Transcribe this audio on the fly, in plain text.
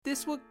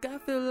This what I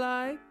feel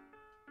like.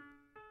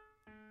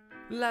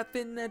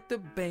 Laughing at the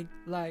bank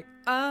like,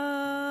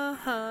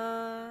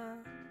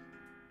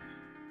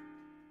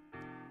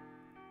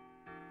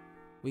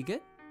 We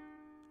good?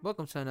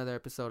 Welcome to another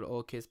episode of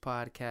Old Kids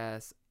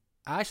Podcast.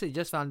 I actually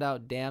just found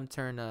out Damn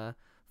turned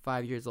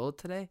 5 years old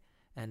today.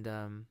 And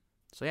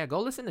so yeah, go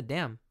listen to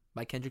Damn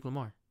by Kendrick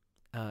Lamar.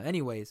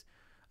 Anyways,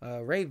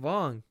 Ray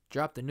Vaugn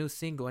dropped a new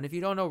single. And if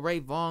you don't know Ray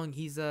Vaugn,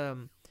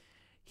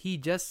 he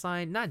just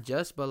signed, not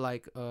just, but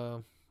like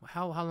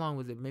how long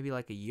was it? Maybe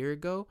like a year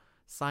ago,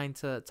 signed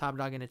to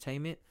Dawg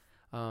Entertainment.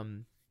 I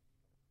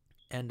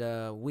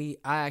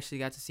actually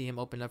got to see him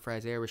open up for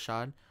Isaiah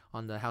Rashad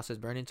on the House is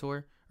Burning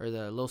tour, or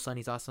the Lil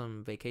Sonny's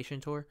Awesome Vacation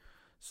tour.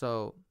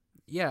 So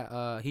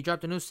yeah, he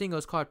dropped a new single.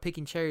 It's called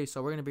Picking Cherries.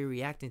 So we're gonna be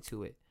reacting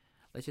to it.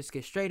 Let's just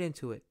get straight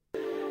into it.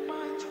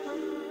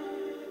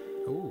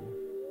 Ooh.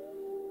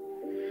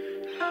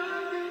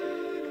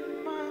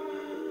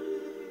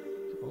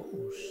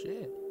 Oh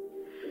shit.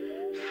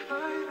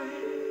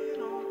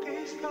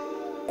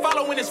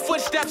 Following his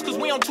footsteps, cause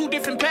we on two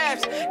different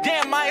paths.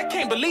 Damn, Maya,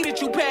 can't believe that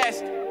you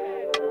passed.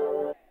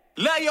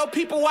 Love your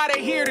people while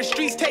they here, the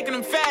streets taking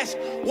them fast.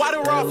 Water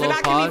off, and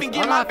I can't even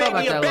give my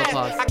baby a bath.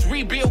 I just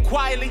rebuild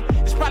quietly.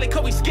 It's probably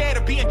cause we scared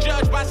of being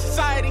judged by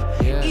society.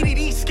 Yeah.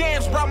 EDD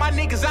scams brought my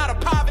niggas out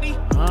of poverty.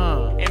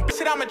 And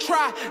said I'ma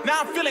try,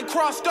 now I'm feeling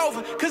crossed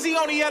over. Cause he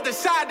on the other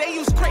side, they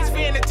use crates for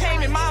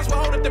entertainment. Mine's will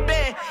hold up the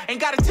bed. Ain't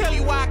gotta tell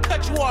you why I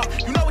cut you off.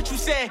 You know what you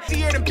said,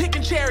 easier than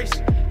picking cherries.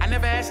 I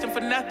never asked him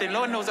for nothing.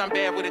 Lord knows I'm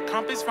bad with a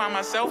compass. Find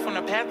myself on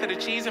the path of the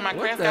cheese and my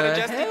craft got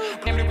adjusted.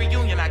 Came to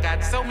reunion, I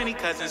got so many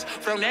cousins.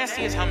 From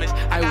nasty as hummus.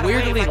 I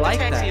weirdly like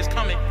the taxi that. is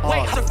coming.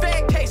 Wait, the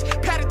Fed case.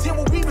 Paddington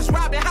when we was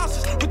robbing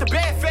houses with the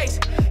bad face.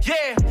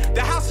 Yeah,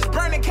 the house is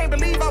burning. Can't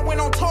believe I went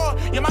on tour.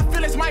 Yeah, my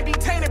feelings might be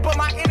tainted, but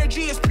my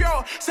energy is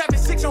pure.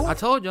 7-6. I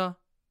told y'all.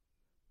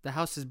 The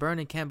house is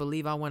burning. Can't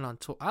believe I went on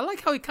tour. I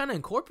like how he kind of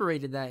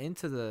incorporated that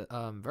into the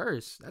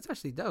verse. That's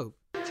actually dope.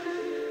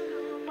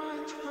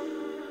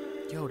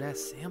 Yo, that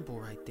sample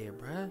right there,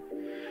 bruh.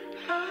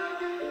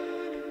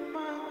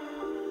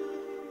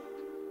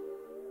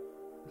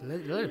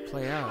 Let it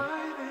play out.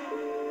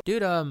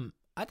 Dude, I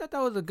thought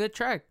that was a good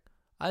track.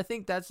 I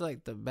think that's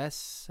like the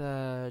best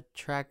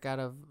track out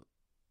of...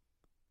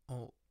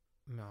 Oh,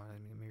 no,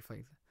 let me rephrase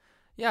it.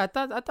 Yeah, I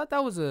thought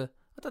that was a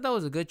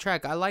good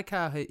track. I like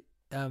how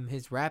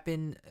his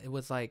rapping, it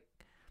was like,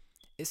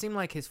 it seemed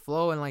like his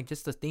flow and like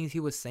just the things he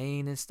was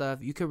saying and stuff,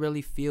 you could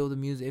really feel the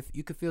music.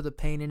 You could feel the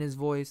pain in his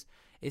voice.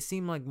 It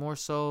seemed like more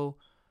so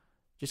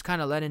just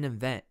kind of letting him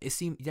vent.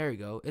 There you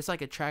go. It's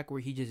like a track where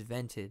he just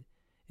vented.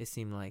 It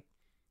seemed like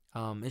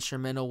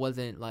instrumental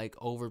wasn't like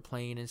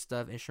overplaying and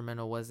stuff.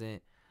 Instrumental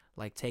wasn't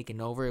like taking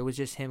over. It was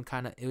just him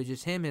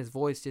his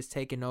voice just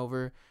taking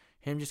over.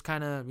 Him just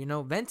kind of,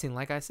 venting,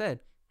 like I said.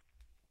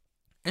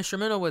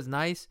 Instrumental was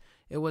nice.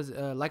 It was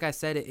like I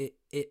said,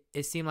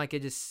 it seemed like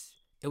it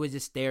was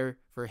just there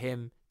for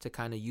him to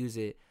kind of use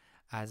it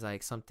as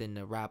like something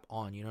to rap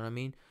on, you know what I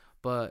mean?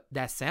 But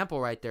that sample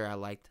right there, I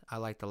liked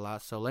a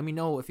lot. So let me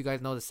know if you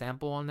guys know the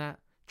sample on that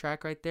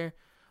track right there.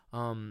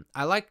 I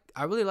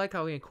really like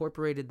how he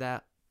incorporated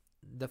that,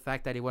 the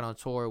fact that he went on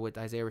tour with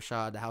Isaiah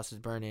Rashad, The House is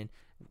Burning.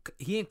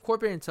 He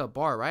incorporated it into a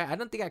bar, right? I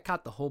don't think I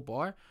caught the whole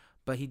bar,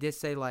 but he did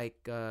say I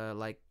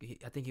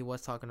think he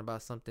was talking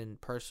about something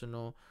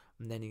personal,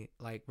 and then he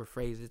like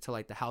rephrased it to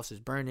like The House is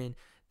Burning.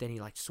 Then he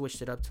like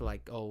switched it up to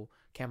like, oh,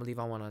 can't believe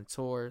I went on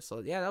tour. So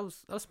yeah, that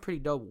was pretty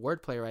dope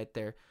wordplay right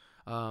there.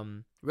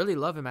 Really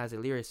love him as a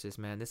lyricist,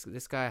 man.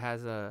 This guy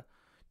has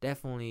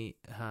definitely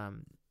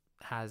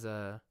has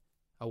a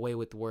way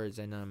with words.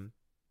 And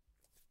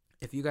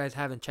if you guys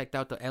haven't checked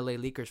out the LA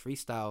Leakers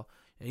freestyle,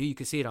 you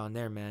can see it on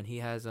there, man. He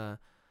has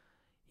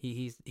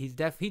he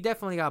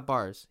definitely got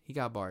bars. He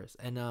got bars.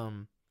 And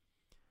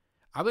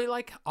I really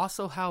like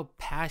also how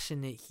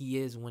passionate he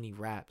is when he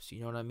raps. You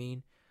know what I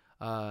mean?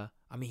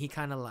 He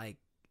kind of like,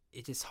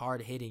 it's just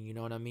hard hitting. You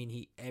know what I mean?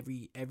 He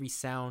every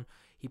sound,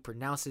 he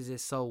pronounces it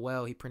so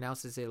well. He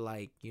pronounces it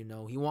like, he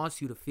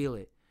wants you to feel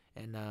it.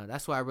 And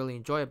that's what I really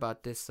enjoy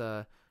about this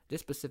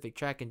specific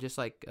track, and just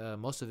like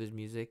most of his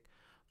music.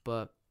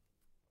 But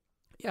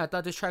yeah, I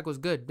thought this track was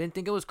good. Didn't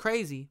think it was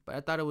crazy, but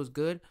I thought it was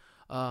good.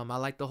 I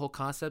like the whole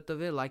concept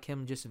of it, like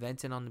him just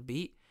venting on the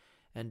beat.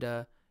 And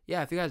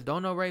yeah, if you guys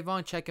don't know Ray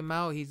Vaugn, check him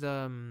out. He's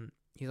on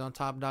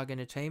Dawg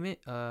Entertainment.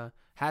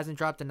 Hasn't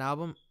dropped an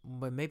album,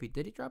 but maybe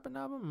did he drop an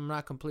album? I'm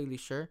not completely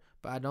sure,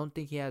 but I don't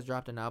think he has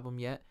dropped an album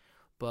yet.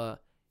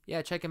 But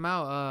yeah, check him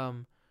out.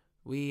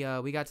 We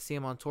got to see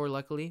him on tour.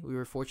 Luckily, we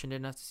were fortunate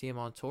enough to see him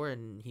on tour,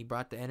 and he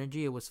brought the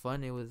energy. It was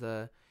fun. It was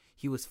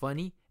he was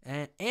funny,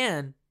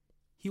 and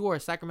he wore a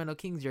Sacramento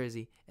Kings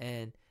jersey.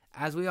 And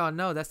as we all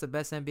know, that's the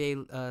best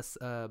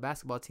NBA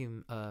basketball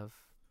team of,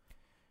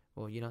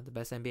 the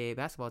best NBA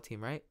basketball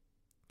team, right?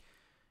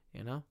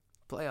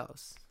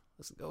 Playoffs.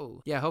 Let's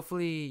go. Yeah,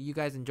 hopefully you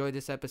guys enjoyed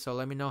this episode.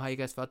 Let me know how you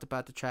guys felt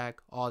about the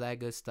track, all that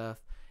good stuff.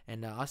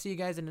 And I'll see you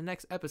guys in the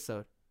next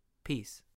episode. Peace.